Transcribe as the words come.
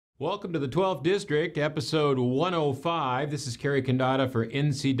Welcome to the 12th District, episode 105. This is Kerry Condata for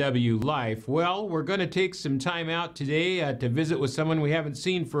NCW Life. Well, we're going to take some time out today to visit with someone we haven't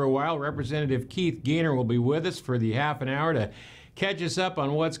seen for a while. Representative Keith Goehner will be with us for the half an hour to catch us up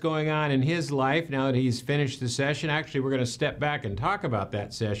on what's going on in his life now that he's finished the session. Actually, we're going to step back and talk about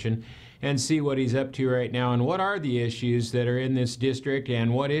that session and see what he's up to right now and what are the issues that are in this district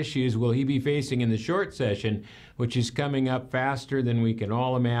and what issues will he be facing in the short session, which is coming up faster than we can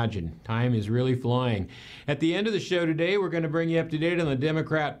all imagine. Time is really flying. At the end of the show today, we're going to bring you up to date on the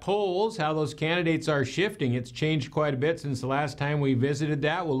Democrat polls, how those candidates are shifting. It's changed quite a bit since the last time we visited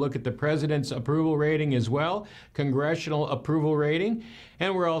that. We'll look at the president's approval rating as well, congressional approval rating,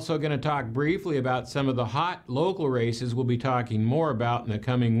 and we're also going to talk briefly about some of the hot local races we'll be talking more about in the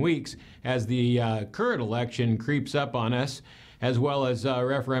coming weeks as the current election creeps up on us, as well as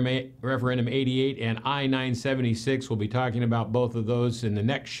Referendum 88 and I-976. We'll be talking about both of those in the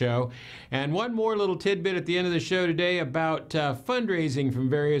next show. And one more little tidbit at the end of the show today about fundraising from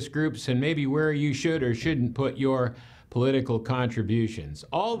various groups and maybe where you should or shouldn't put your political contributions.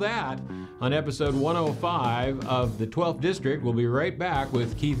 All that on episode 105 of the 12th District. We'll be right back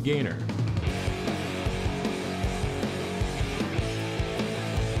with Keith Goehner.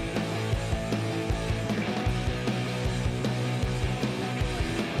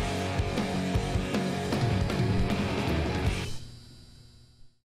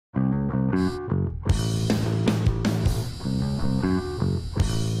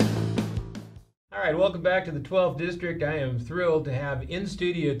 Welcome back to the 12th District. I am thrilled to have in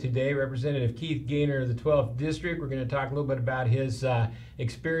studio today Representative Keith Goehner of the 12th District. We're going to talk a little bit about his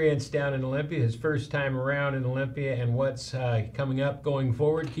experience down in Olympia, his first time around in Olympia, and what's coming up going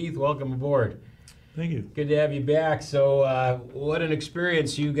forward. Keith, welcome aboard. Thank you. Good to have you back. So what an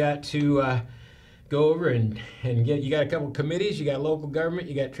experience you got to go over and get. You got a couple committees. You got local government,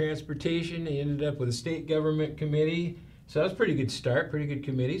 you got transportation, you ended up with a state government committee. So that was a pretty good start, pretty good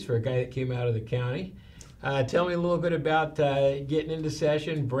committees for a guy that came out of the county. Tell me a little bit about getting into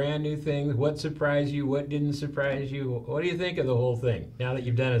session, brand new things. What surprised you? What didn't surprise you? What do you think of the whole thing now that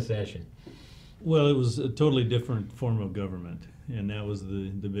you've done a session? Well, it was a totally different form of government, and that was the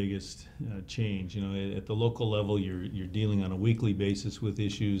biggest change. You know, at the local level, you're dealing on a weekly basis with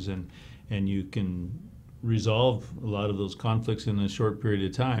issues, and you can resolve a lot of those conflicts in a short period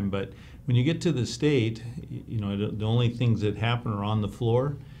of time. But when you get to the state, you know, the only things that happen are on the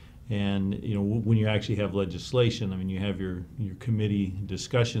floor. And, you know, when you actually have legislation, I mean, you have your committee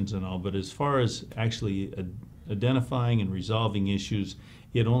discussions and all, but as far as actually identifying and resolving issues,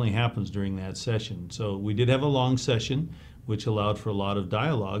 it only happens during that session. So we did have a long session, which allowed for a lot of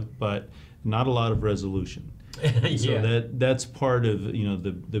dialogue, but not a lot of resolution. Yeah. So that's part of, you know,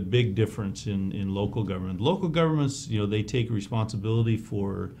 the big difference in local government. Local governments, you know, they take responsibility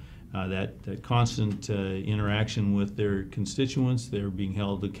for that constant interaction with their constituents. They're being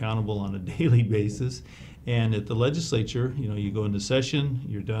held accountable on a daily basis. And at the legislature, you know, you go into session,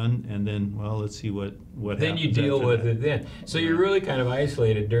 you're done, and then, well, let's see what happens. Then you deal with it then. So you're really kind of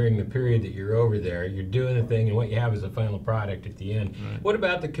isolated during the period that you're over there. You're doing the thing, and what you have is a final product at the end. Right. What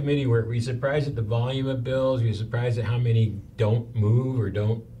about the committee work? Were you surprised at the volume of bills? Were you surprised at how many don't move or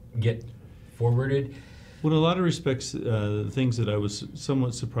don't get forwarded? Well, in a lot of respects, things that I was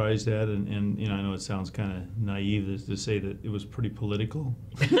somewhat surprised at, and you know, I know it sounds kind of naive to say that it was pretty political.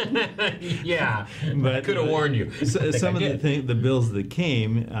 Yeah, but I could have warned you. Some of the bills that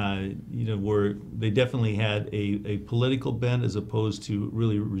came, you know, they definitely had a political bent as opposed to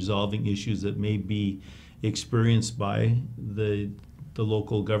really resolving issues that may be experienced by the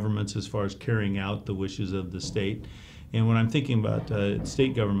local governments as far as carrying out the wishes of the state. And when I'm thinking about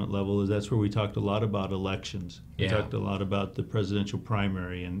state government level, is that's where we talked a lot about elections. We talked a lot about the presidential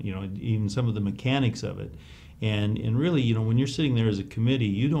primary and, you know, even some of the mechanics of it. And really, you know, when you're sitting there as a committee,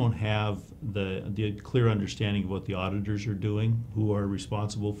 you don't have the clear understanding of what the auditors are doing, who are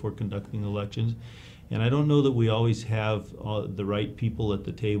responsible for conducting elections. And I don't know that we always have the right people at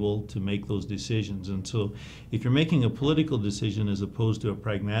the table to make those decisions. And so if you're making a political decision as opposed to a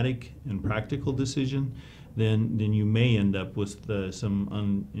pragmatic and practical decision, then you may end up with some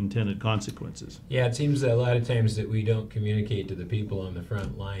unintended consequences. Yeah, it seems that a lot of times that we don't communicate to the people on the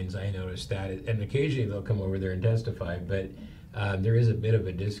front lines. I noticed that, and occasionally they'll come over there and testify, but there is a bit of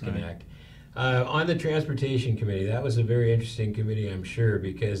a disconnect. Right. On the Transportation Committee, that was a very interesting committee, I'm sure,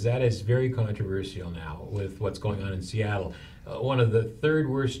 because that is very controversial now with what's going on in Seattle. One of the third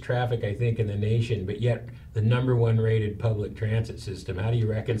worst traffic, I think, in the nation, but yet the #1 rated public transit system. How do you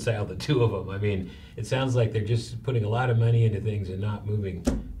reconcile the two of them? I mean, it sounds like they're just putting a lot of money into things and not moving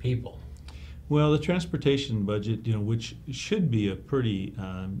people. Well, the transportation budget, which should be a pretty,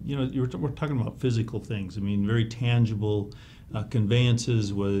 we're talking about physical things. I mean, very tangible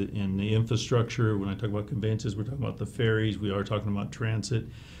conveyances in the infrastructure. When I talk about conveyances, we're talking about the ferries. We are talking about transit.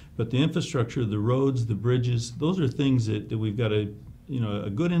 But the infrastructure, the roads, the bridges, those are things that we've got a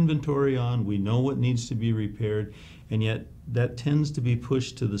good inventory on. We know what needs to be repaired, and yet that tends to be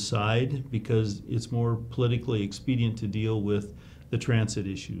pushed to the side because it's more politically expedient to deal with the transit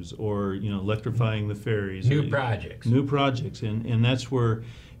issues or electrifying the ferries. New projects. New projects, and that's where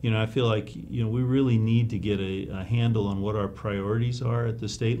I feel like we really need to get a handle on what our priorities are at the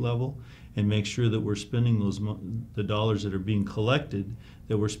state level and make sure that we're spending the dollars that are being collected,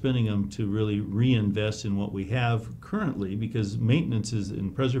 that we're spending them to really reinvest in what we have currently, because maintenance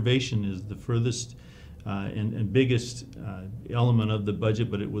and preservation is the furthest and biggest element of the budget,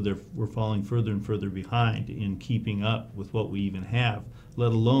 but we're falling further and further behind in keeping up with what we even have,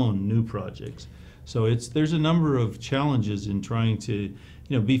 let alone new projects. So there's a number of challenges in trying to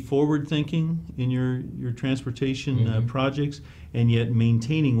be forward thinking in your transportation projects, and yet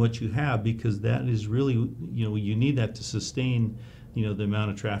maintaining what you have, because that is really you need that to sustain the amount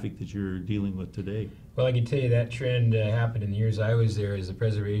of traffic that you're dealing with today. Well, I can tell you that trend happened in the years I was there, as the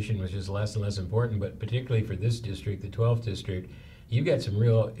preservation was just less and less important, but particularly for this district, the 12th district, you've got some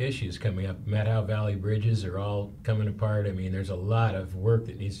real issues coming up. Methow Valley bridges are all coming apart. I mean, there's a lot of work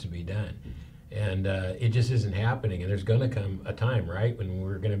that needs to be done. And it just isn't happening. And there's going to come a time, right, when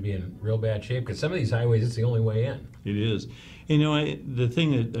we're going to be in real bad shape, because some of these highways, it's the only way in. It is. The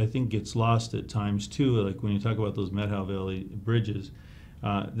thing that I think gets lost at times, too, like when you talk about those Methow Valley bridges,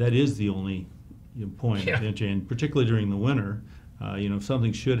 that is the only point, and particularly during the winter. If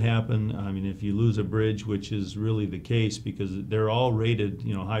something should happen, I mean, if you lose a bridge, which is really the case because they're all rated,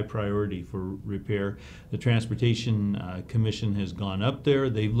 high priority for repair. The Transportation Commission has gone up there.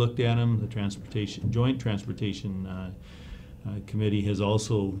 They've looked at them. The Joint Transportation Committee has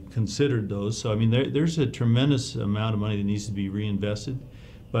also considered those. So, I mean, there's a tremendous amount of money that needs to be reinvested.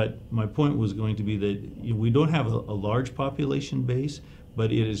 But my point was going to be that we don't have a large population base, but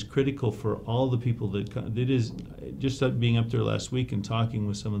it is critical for all the people that come. It is just being up there last week and talking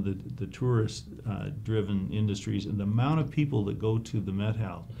with some of the tourist-driven industries, and the amount of people that go to the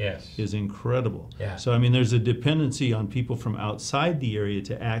Methow is incredible. Yeah. So I mean, there's a dependency on people from outside the area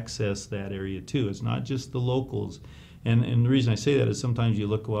to access that area too. It's not just the locals. And the reason I say that is sometimes you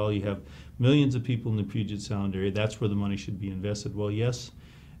look, well, you have millions of people in the Puget Sound area. That's where the money should be invested. Well, yes,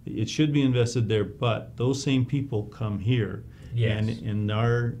 it should be invested there, but those same people come here. Yes. And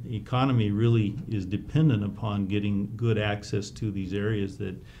our economy really is dependent upon getting good access to these areas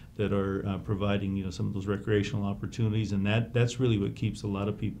that are providing some of those recreational opportunities, and that's really what keeps a lot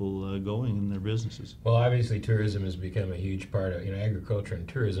of people going in their businesses. Well, obviously tourism has become a huge part of agriculture and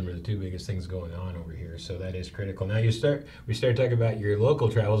tourism are the two biggest things going on over here, so that is critical. Now we start talking about your local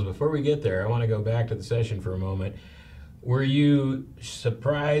travels. Before we get there, I want to go back to the session for a moment. Were you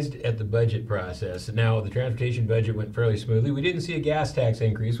surprised at the budget process? Now, the transportation budget went fairly smoothly. We didn't see a gas tax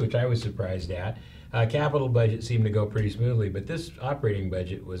increase, which I was surprised at. Capital budget seemed to go pretty smoothly, but this operating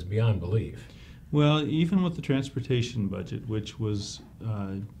budget was beyond belief. Well, even with the transportation budget, which was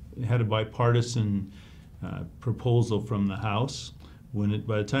had a bipartisan proposal from the House,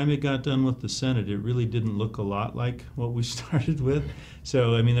 by the time it got done with the Senate, it really didn't look a lot like what we started with.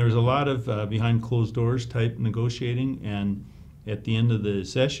 So, I mean, there was a lot of behind closed doors type negotiating, and at the end of the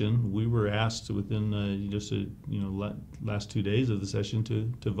session, we were asked within last 2 days of the session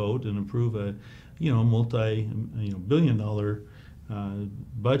to vote and approve a multi-billion-dollar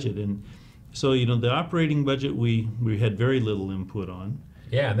budget. And so, the operating budget we had very little input on.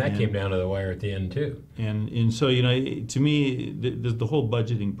 Yeah, and that came down to the wire at the end too. And so, to me, the whole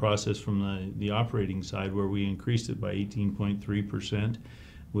budgeting process from the operating side, where we increased it by 18.3%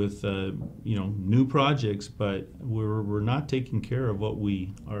 with new projects, but we're not taking care of what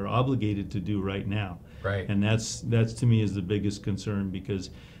we are obligated to do right now. Right. And that's to me is the biggest concern, because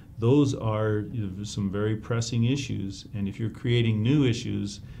those are some very pressing issues, and if you're creating new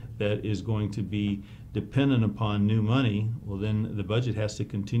issues that is going to be dependent upon new money, well, then the budget has to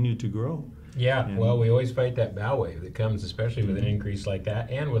continue to grow. Yeah, well, we always fight that bow wave that comes, especially with an increase like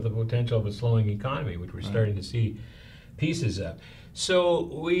that, and with the potential of a slowing economy, which we're starting to see pieces of. So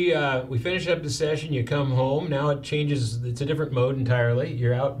we finish up the session, you come home, now it changes, it's a different mode entirely.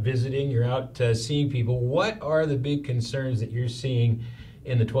 You're out visiting, you're out seeing people. What are the big concerns that you're seeing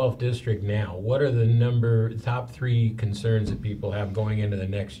in the 12th district now? What are the top 3 concerns that people have going into the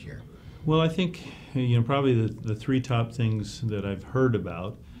next year? Well, I think probably the 3 top things that I've heard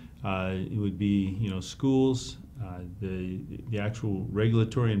about it would be schools, the actual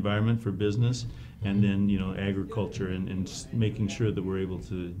regulatory environment for business, and then agriculture and making sure that we're able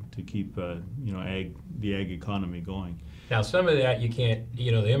to keep the ag economy going. Now, some of that you can't,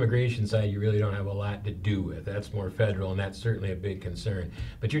 the immigration side you really don't have a lot to do with. That's more federal, and that's certainly a big concern.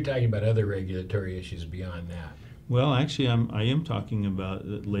 But you're talking about other regulatory issues beyond that. Well, actually, I am talking about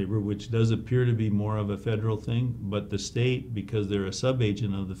labor, which does appear to be more of a federal thing, but the state, because they're a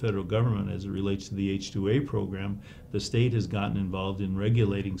sub-agent of the federal government as it relates to the H-2A program, the state has gotten involved in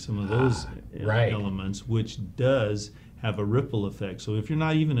regulating some of those elements, which does have a ripple effect. So if you're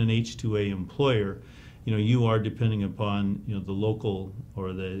not even an H-2A employer, you are depending upon the local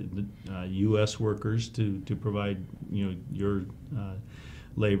or the U.S. workers to provide your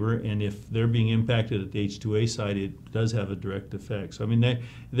labor, and if they're being impacted at the H-2A side, it does have a direct effect. So I mean,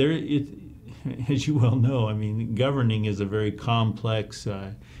 as you well know, I mean, governing is a very complex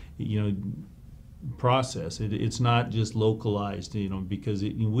process. It's not just localized, because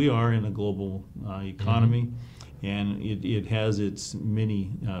we are in a global economy. Mm-hmm. And it has its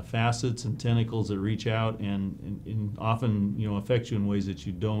many facets and tentacles that reach out and often affect you in ways that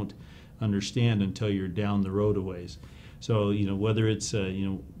you don't understand until you're down the road a ways. So whether it's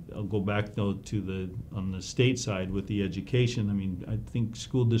I'll go back though to on the state side with the education. I mean, I think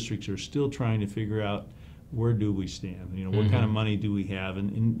school districts are still trying to figure out where do we stand. What kind of money do we have,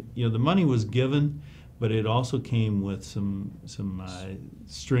 and the money was given, but it also came with some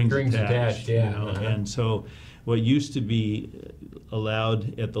strings attached. Yeah. And so what used to be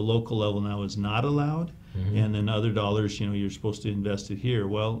allowed at the local level now is not allowed. Mm-hmm. And then other dollars, you're supposed to invest it here.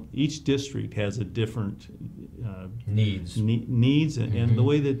 Well, each district has a different needs, and the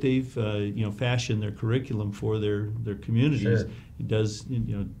way that they've fashioned their curriculum for their communities, it does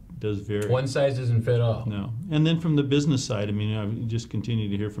vary. One size doesn't fit all. No. And then from the business side, I mean, I just continue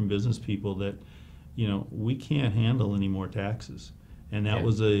to hear from business people that we can't handle any more taxes. And that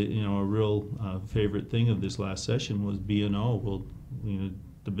was a real favorite thing of this last session was B&O. Well,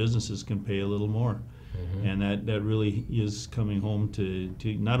 the businesses can pay a little more, and that really is coming home to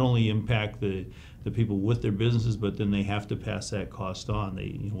not only impact the people with their businesses, but then they have to pass that cost on.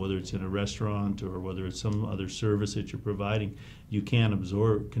 Whether it's in a restaurant or whether it's some other service that you're providing, you can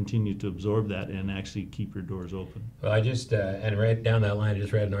continue to absorb that and actually keep your doors open. Well, I just and right down that line, I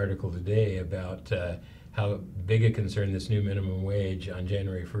just read an article today about how big a concern this new minimum wage on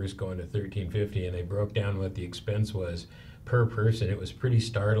January 1st going to $13.50, and they broke down what the expense was per person. It was pretty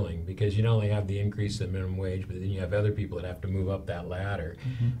startling because you not only have the increase in the minimum wage, but then you have other people that have to move up that ladder.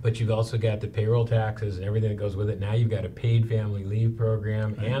 But you've also got the payroll taxes and everything that goes with it. Now you've got a paid family leave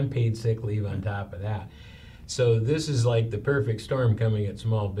program and paid sick leave on top of that. So this is like the perfect storm coming at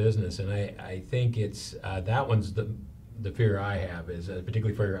small business, and I think it's that one's the fear I have is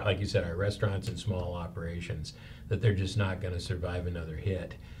particularly for, like you said, our restaurants and small operations, that they're just not going to survive another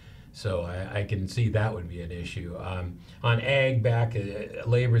hit. So I can see that would be an issue. On ag,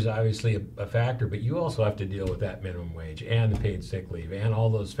 labor is obviously a factor, but you also have to deal with that minimum wage and the paid sick leave and all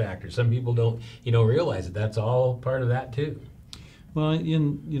those factors. Some people don't, realize that that's all part of that too. Well,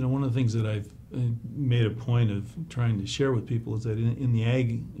 one of the things that I've made a point of trying to share with people is that in the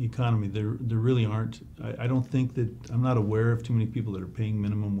ag economy, there really aren't. I don't think that I'm not aware of too many people that are paying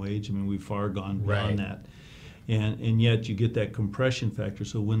minimum wage. I mean, we've far gone beyond that. And yet you get that compression factor.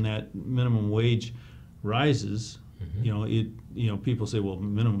 So when that minimum wage rises, people say, well,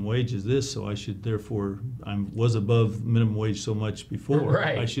 minimum wage is this, so I should therefore was above minimum wage so much before.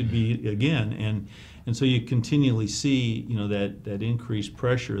 I should be again. And so you continually see that increased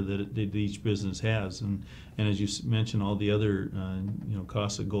pressure that each business has, and as you mentioned, all the other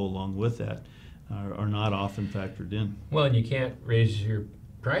costs that go along with that are not often factored in. Well, and you can't raise your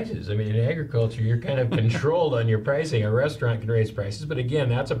prices. I mean, in agriculture, you're kind of controlled on your pricing. A restaurant can raise prices, but again,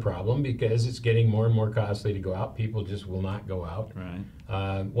 that's a problem because it's getting more and more costly to go out. People just will not go out.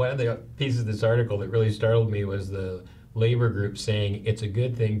 Right. One of the pieces of this article that really startled me was the labor group saying it's a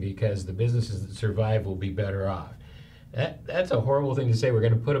good thing because the businesses that survive will be better off. That's a horrible thing to say. We're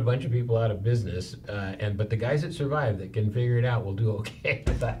going to put a bunch of people out of business, but the guys that survive that can figure it out will do okay.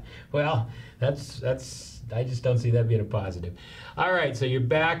 I thought, well, that's I just don't see that being a positive. All right, so you're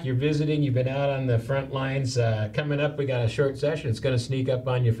back, you're visiting, you've been out on the front lines. Coming up, we got a short session. It's going to sneak up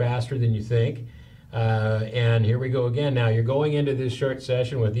on you faster than you think. And here we go again. Now, you're going into this short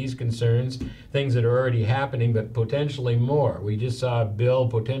session with these concerns, things that are already happening, but potentially more. We just saw a bill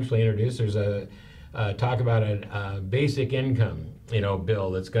potentially introduced. There's a talk about a basic income,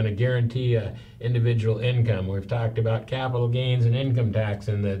 bill that's going to guarantee individual income. We've talked about capital gains and income tax,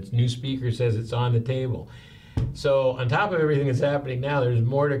 and the new speaker says it's on the table. So on top of everything that's happening now, there's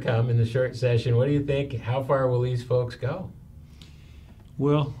more to come in the short session. What do you think? How far will these folks go?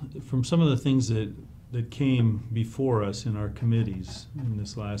 Well, from some of the things that came before us in our committees in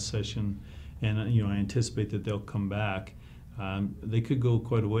this last session, and I anticipate that they'll come back. They could go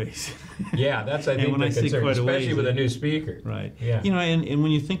quite a ways. Yeah, that's I think when the I say concern, quite a especially ways, with a new speaker. Right. Yeah. And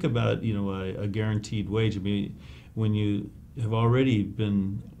when you think about a guaranteed wage, I mean, when you have already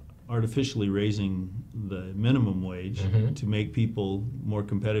been artificially raising the minimum wage to make people more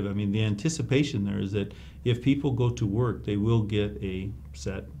competitive. I mean, the anticipation there is that if people go to work, they will get a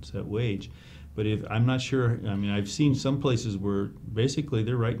set wage. But I'm not sure, I mean, I've seen some places where basically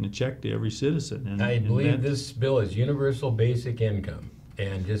they're writing a check to every citizen. I believe this bill is universal basic income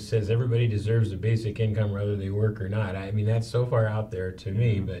and just says everybody deserves a basic income whether they work or not. I mean, that's so far out there to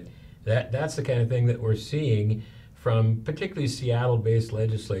me, but that's the kind of thing that we're seeing from particularly Seattle-based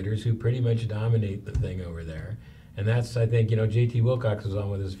legislators who pretty much dominate the thing over there. And that's, I think, J.T. Wilcox was on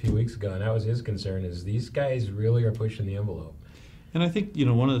with us a few weeks ago, and that was his concern, is these guys really are pushing the envelope. And I think,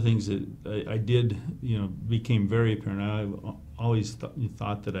 one of the things that I did, became very apparent. I've always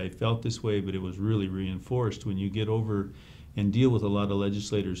thought that I felt this way, but it was really reinforced when you get over and deal with a lot of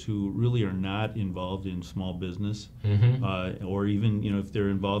legislators who really are not involved in small business, or even, if they're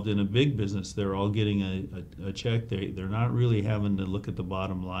involved in a big business, they're all getting a check. They're not really having to look at the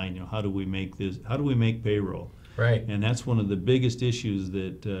bottom line. How do we make this? How do we make payroll? Right. And that's one of the biggest issues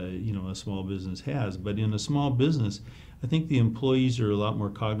that a small business has. But in a small business, I think the employees are a lot more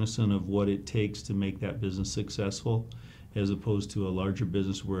cognizant of what it takes to make that business successful, as opposed to a larger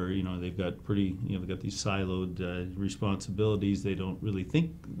business where they've got they've got these siloed responsibilities. They don't really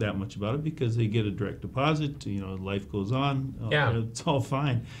think that much about it because they get a direct deposit. Life goes on. Yeah. It's all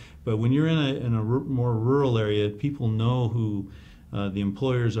fine. But when you're in a more rural area, people know who the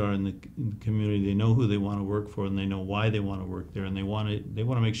employers are in the community. They know who they want to work for, and they know why they want to work there, and they want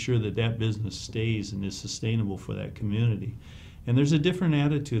to make sure that business stays and is sustainable for that community. And there's a different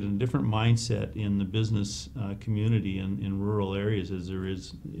attitude and a different mindset in the business community in rural areas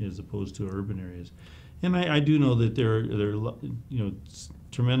as opposed to urban areas. And I do know that there are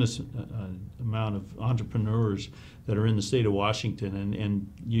tremendous amount of entrepreneurs that are in the state of Washington,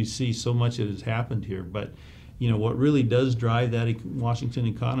 and you see so much that has happened here. But what really does drive that Washington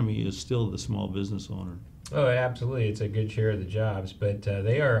economy is still the small business owner. Oh, absolutely. It's a good share of the jobs, but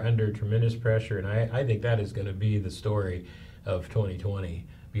they are under tremendous pressure, and I think that is going to be the story of 2020,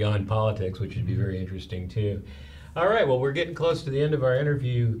 beyond politics, which would be very interesting too. All right, well, we're getting close to the end of our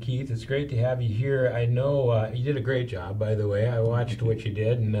interview, Keith. It's great to have you here. I know you did a great job, by the way. I watched what you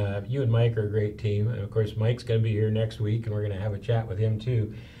did, and you and Mike are a great team. And of course, Mike's going to be here next week, and we're going to have a chat with him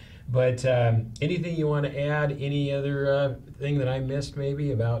too. But anything you want to add? Any other thing that I missed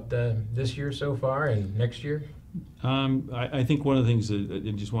maybe about this year so far and next year? I think one of the things that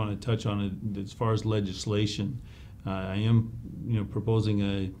I just want to touch on as far as legislation, I am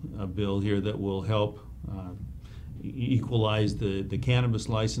proposing a bill here that will help equalize the cannabis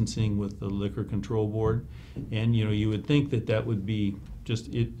licensing with the Liquor Control Board. And you would think that would be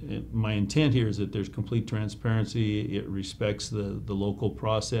just my intent here is that there's complete transparency. It respects the local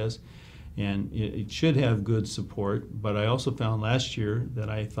process, and it should have good support. But I also found last year that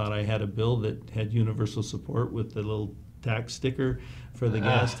I thought I had a bill that had universal support with the little tax sticker for the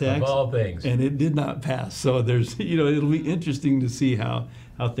gas tax, of all things, and it did not pass. So there's it'll be interesting to see how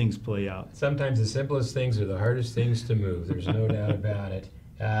things play out. Sometimes the simplest things are the hardest things to move. There's no doubt about it.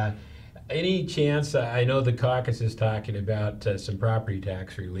 Any chance, I know the caucus is talking about some property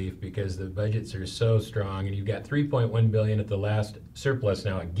tax relief because the budgets are so strong, and you've got $3.1 billion at the last surplus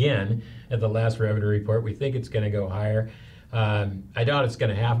now again at the last revenue report. We think it's going to go higher. I doubt it's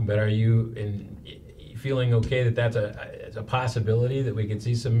going to happen, but are you feeling okay that that's a possibility that we could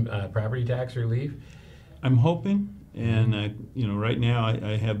see some property tax relief? I'm hoping, and right now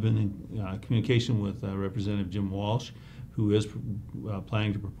I have been in communication with Representative Jim Walsh, who is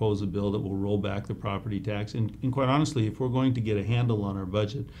planning to propose a bill that will roll back the property tax. And quite honestly, if we're going to get a handle on our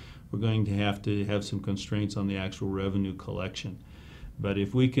budget, we're going to have some constraints on the actual revenue collection. But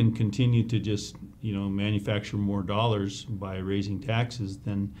if we can continue to just manufacture more dollars by raising taxes,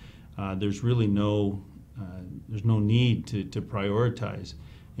 then there's really no need to prioritize.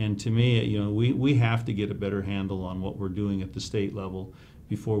 And to me, we have to get a better handle on what we're doing at the state level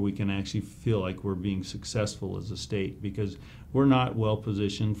before we can actually feel like we're being successful as a state, because we're not well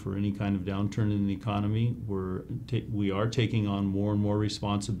positioned for any kind of downturn in the economy. We are taking on more and more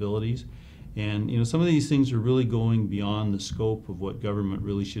responsibilities, and some of these things are really going beyond the scope of what government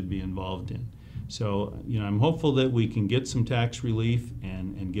really should be involved in. So I'm hopeful that we can get some tax relief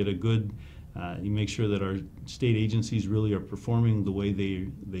and get a good You make sure that our state agencies really are performing the way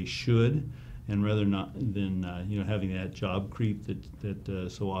they should, and rather than having that job creep that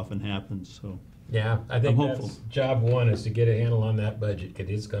so often happens. So yeah, I think I'm that's hopeful. job one, is to get a handle on that budget, because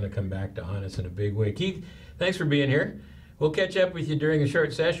it's going to come back to haunt us in a big way. Keith, thanks for being here. We'll catch up with you during the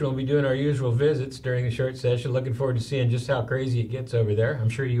short session. We'll be doing our usual visits during the short session. Looking forward to seeing just how crazy it gets over there. I'm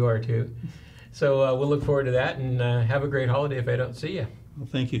sure you are too. So we'll look forward to that, and have a great holiday if I don't see you. Well,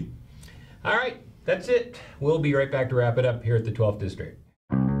 thank you. All right, that's it. We'll be right back to wrap it up here at the 12th District.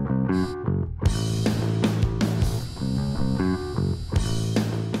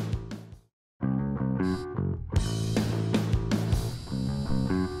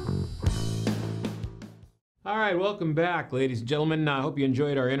 All right, welcome back, ladies and gentlemen. I hope you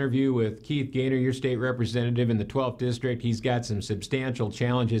enjoyed our interview with Keith Goehner, your state representative in the 12th District. He's got some substantial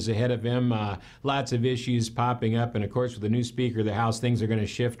challenges ahead of him, lots of issues popping up, and of course, with the new Speaker of the House, things are going to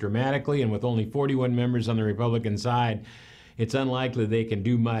shift dramatically, and with only 41 members on the Republican side, it's unlikely they can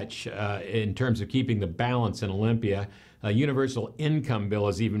do much in terms of keeping the balance in Olympia. A universal income bill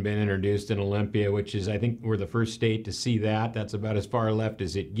has even been introduced in Olympia, which is, I think, we're the first state to see that. That's about as far left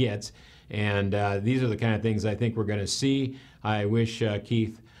as it gets. And these are the kind of things I think we're going to see. I wish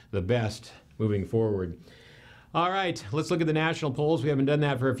Keith the best moving forward. All right, let's look at the national polls. We haven't done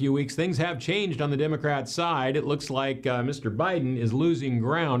that for a few weeks. Things have changed on the Democrat side. It looks like Mr. Biden is losing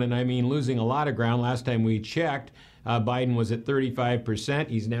ground, and I mean losing a lot of ground. Last time we checked, Biden was at 35%.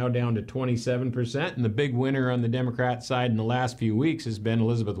 He's now down to 27%. And the big winner on the Democrat side in the last few weeks has been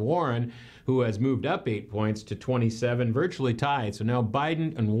Elizabeth Warren, who has moved up 8 points to 27, virtually tied. So now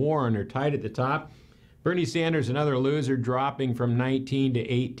Biden and Warren are tied at the top. Bernie Sanders, another loser, dropping from 19 to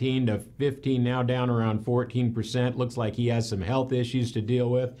 18 to 15, now down around 14%. Looks like he has some health issues to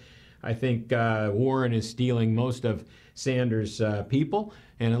deal with. I think Warren is stealing most of Sanders' people,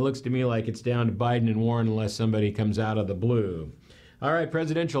 and it looks to me like it's down to Biden and Warren unless somebody comes out of the blue. All right,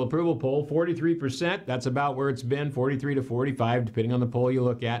 presidential approval poll, 43%. That's about where it's been, 43 to 45, depending on the poll you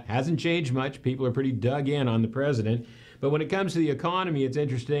look at. Hasn't changed much. People are pretty dug in on the president. But when it comes to the economy, it's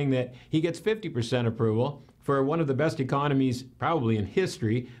interesting that he gets 50% approval for one of the best economies probably in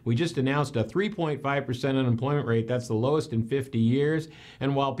history. We just announced a 3.5% unemployment rate. That's the lowest in 50 years.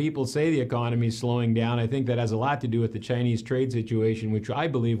 And while people say the economy is slowing down, I think that has a lot to do with the Chinese trade situation, which I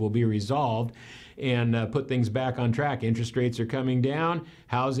believe will be resolved and put things back on track. Interest rates are coming down.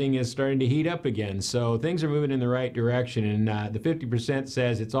 Housing is starting to heat up again. So things are moving in the right direction. And the 50%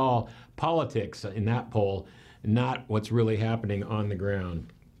 says it's all politics in that poll, not what's really happening on the ground.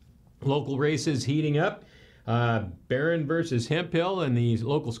 Local races heating up. Barron versus Hemphill in the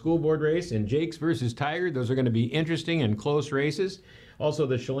local school board race, and Jakes versus Tiger. Those are going to be interesting and close races. Also,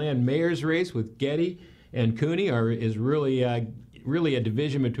 the Chelan mayor's race with Getty and Cooney is really a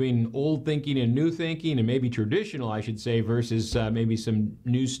division between old thinking and new thinking, and maybe traditional, I should say, versus maybe some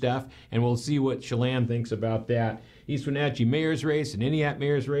new stuff. And we'll see what Chelan thinks about that. East Wenatchee mayor's race and Entiat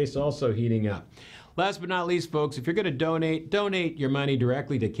mayor's race also heating up. Last but not least, folks, if you're going to donate your money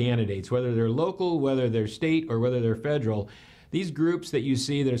directly to candidates, whether they're local, whether they're state, or whether they're federal. These groups that you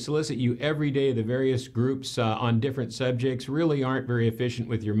see that solicit you every day, the various groups on different subjects, really aren't very efficient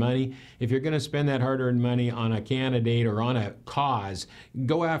with your money. If you're going to spend that hard-earned money on a candidate or on a cause,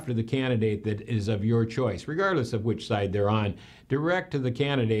 go after the candidate that is of your choice, regardless of which side they're on. Direct to the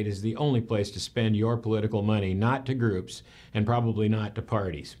candidate is the only place to spend your political money, not to groups, and probably not to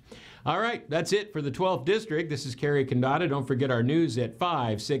parties. All right, that's it for the 12th District. This is Kerry Condata. Don't forget our news at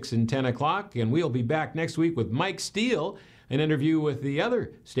 5, 6, and 10 o'clock, and we'll be back next week with Mike Steele, an interview with the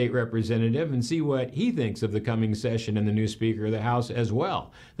other state representative, and see what he thinks of the coming session and the new Speaker of the House as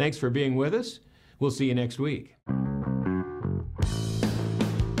well. Thanks for being with us. We'll see you next week.